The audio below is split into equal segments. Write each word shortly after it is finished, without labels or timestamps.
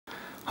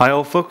Hi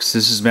all folks,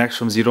 this is Max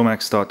from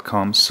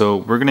ZeroMax.com. So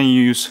we're gonna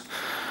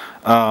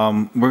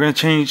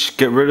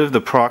get rid of the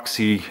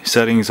proxy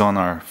settings on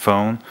our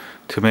phone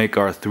to make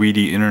our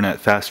 3D internet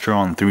faster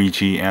on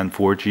 3G and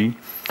 4G.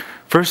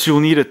 First, you'll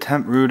need a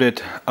temp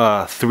rooted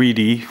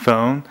 3D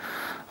phone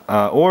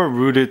or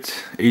rooted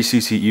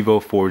HTC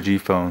Evo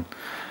 4G phone,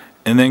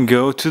 and then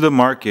go to the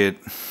market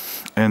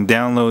and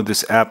download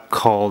this app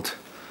called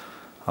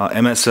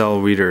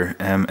MSL Reader.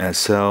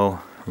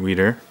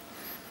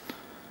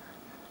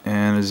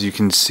 And as you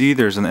can see,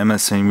 there's an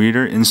MSL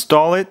Reader.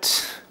 Install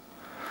it,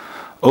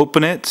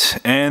 open it,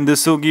 and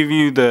this will give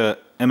you the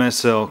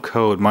MSL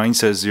code. Mine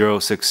says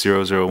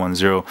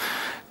 060010.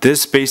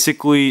 This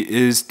basically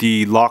is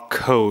the lock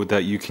code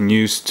that you can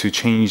use to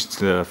change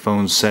the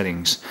phone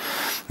settings.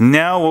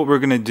 Now what we're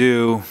gonna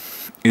do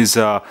is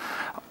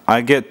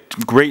I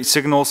get great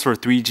signals for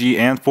 3G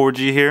and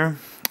 4G here.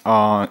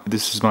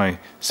 This is my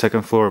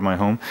second floor of my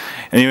home.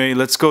 Anyway,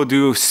 let's go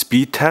do a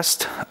speed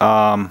test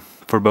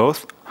for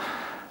both.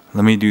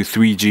 Let me do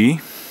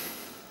 3G.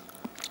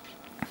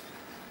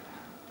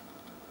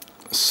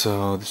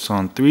 So this is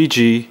on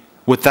 3G.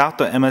 Without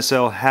the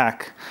MSL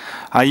hack,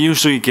 I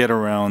usually get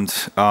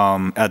around,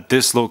 at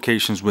this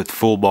locations with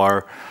full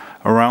bar,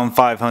 around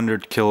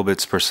 500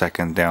 kilobits per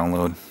second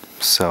download.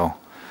 So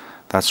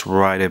that's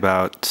right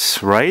about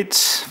right,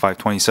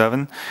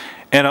 527.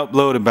 And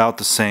upload about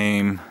the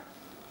same.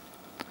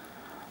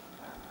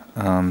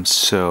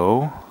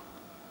 So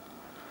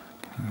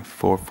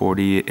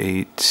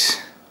 448.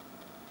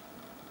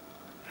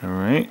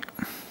 Alright,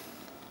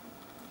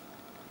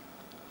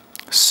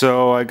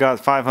 so I got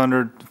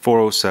 500,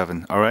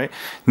 407. Alright,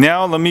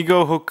 now let me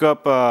go hook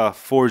up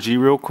 4G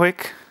real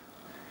quick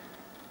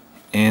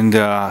and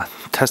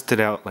test it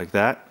out like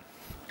that.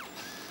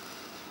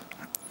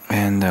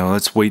 And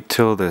let's wait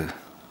till the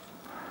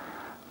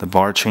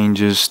bar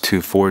changes to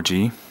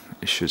 4G.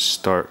 It should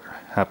start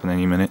happening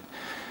any minute.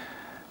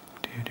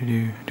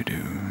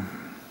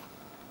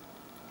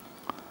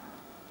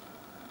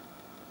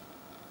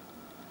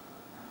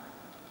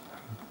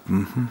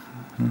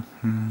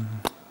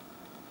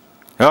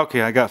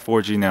 Okay, I got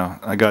 4G now.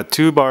 I got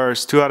 2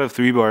 out of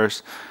 3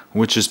 bars,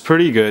 which is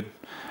pretty good.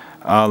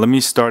 Let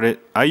me start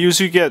it. I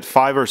usually get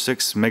 5 or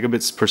 6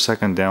 megabits per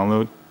second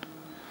download,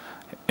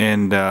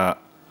 and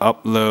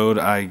upload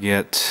I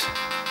get.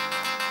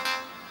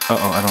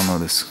 I don't know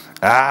this.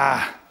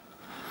 I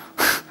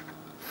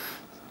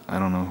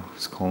don't know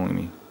who's calling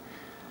me.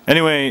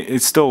 Anyway,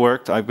 it still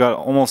worked. I've got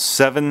almost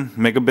 7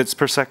 megabits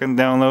per second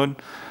download,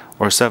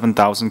 or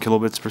 7,000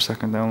 kilobits per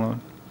second download.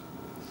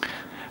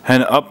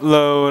 And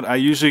upload, I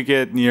usually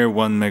get near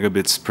 1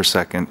 megabits per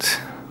second,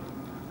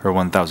 or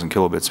 1,000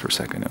 kilobits per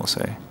second, it'll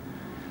say.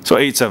 So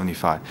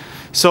 875.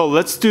 So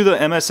let's do the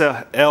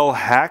MSL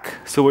hack.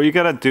 So what you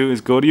gotta do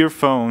is go to your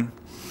phone.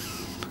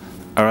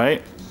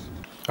 Alright,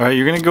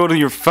 you're gonna go to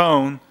your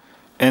phone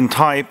and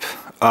type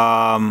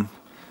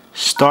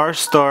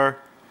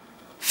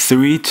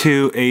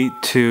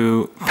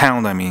 **3282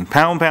 pound.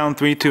 Pound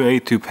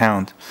 3282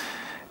 pound.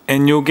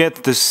 And you'll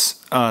get this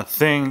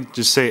thing,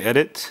 just say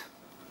edit,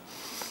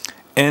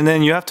 and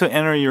then you have to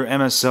enter your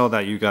MSL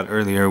that you got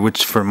earlier,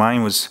 which for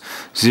mine was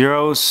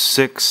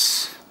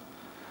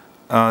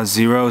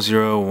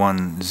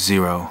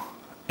 060010,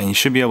 and you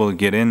should be able to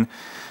get in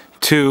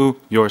to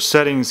your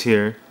settings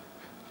here.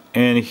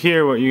 And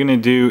here what you're gonna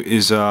do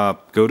is go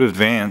to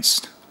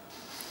advanced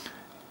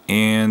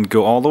and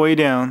go all the way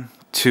down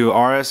to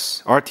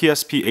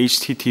RTSP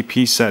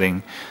HTTP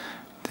setting.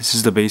 This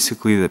is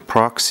basically the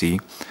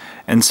proxy.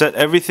 And set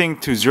everything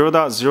to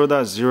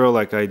 0.0.0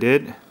 like I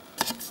did.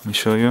 Let me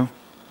show you.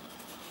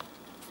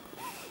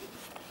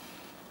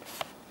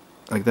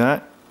 Like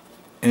that.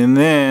 And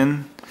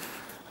then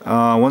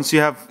once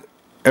you have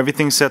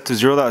everything set to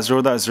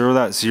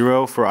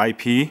 0.0.0.0 for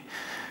IP,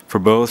 for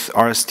both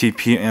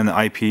RSTP and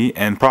IP,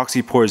 and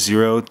proxy port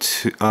 0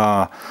 to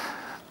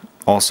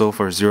also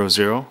for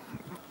 00,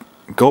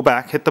 go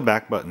back, hit the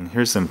back button.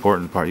 Here's the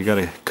important part. You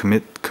gotta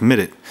commit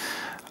it.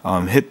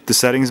 Hit the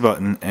settings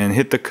button and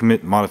hit the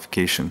commit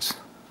modifications.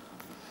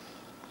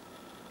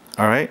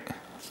 Alright,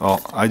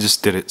 well, I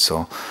just did it,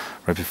 so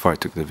right before I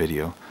took the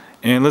video.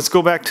 And let's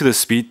go back to the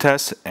speed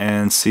test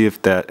and see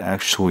if that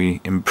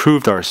actually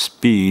improved our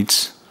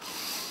speeds.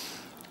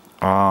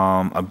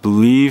 I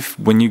believe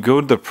when you go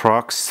to the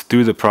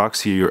through the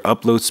proxy, your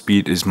upload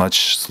speed is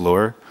much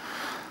slower.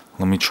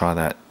 Let me try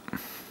that.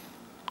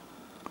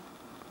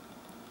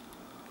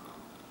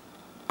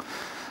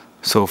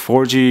 So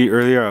 4G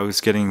earlier, I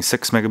was getting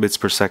 6 megabits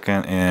per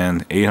second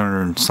and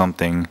 800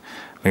 something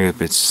megabits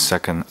per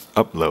second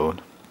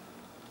upload.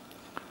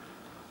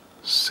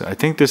 So I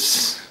think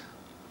this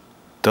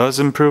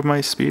does improve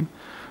my speed.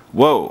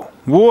 Whoa!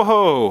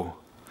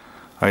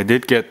 I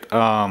did get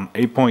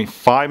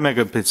 8.5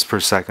 megabits per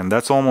second.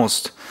 That's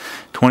almost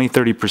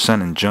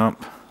 20-30% in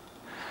jump.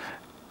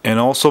 And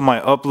also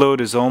my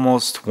upload is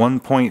almost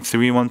 1.3,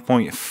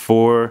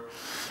 1.4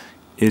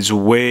 is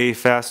way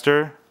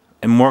faster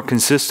and more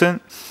consistent.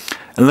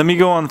 And let me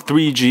go on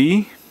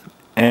 3G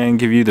and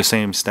give you the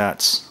same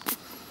stats.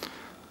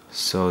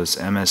 So this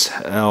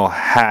MSL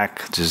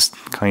hack just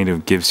kind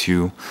of gives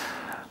you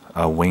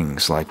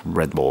wings like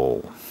Red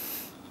Bull.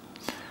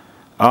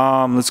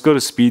 Let's go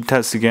to speed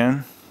test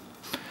again.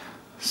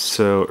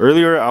 So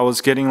earlier I was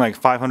getting like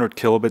 500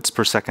 kilobits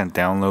per second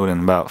download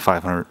and about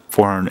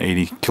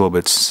 480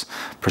 kilobits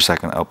per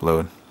second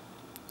upload.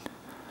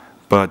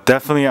 But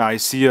definitely I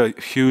see a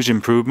huge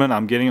improvement.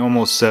 I'm getting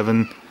almost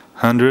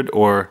 700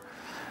 or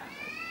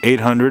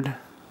 800.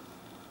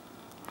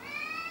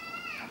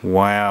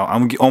 Wow,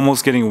 I'm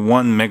almost getting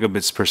 1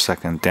 megabits per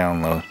second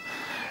download.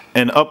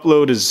 And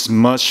upload is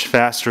much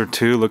faster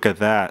too. Look at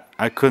that.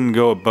 I couldn't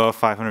go above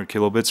 500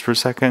 kilobits per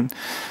second.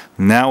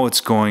 Now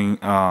it's going,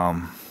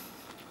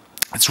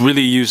 it's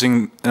really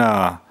using,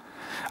 I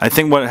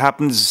think what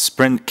happens is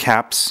Sprint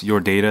caps your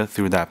data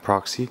through that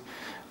proxy.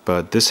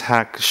 But this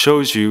hack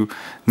shows you,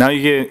 now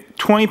you get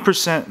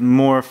 20%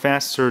 more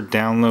faster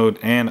download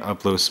and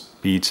upload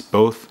speeds,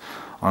 both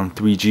on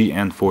 3G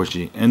and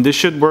 4G. And this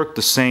should work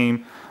the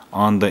same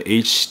on the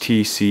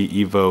HTC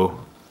Evo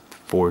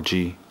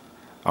 4G.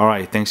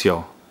 Alright, thanks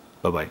y'all.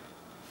 Bye bye.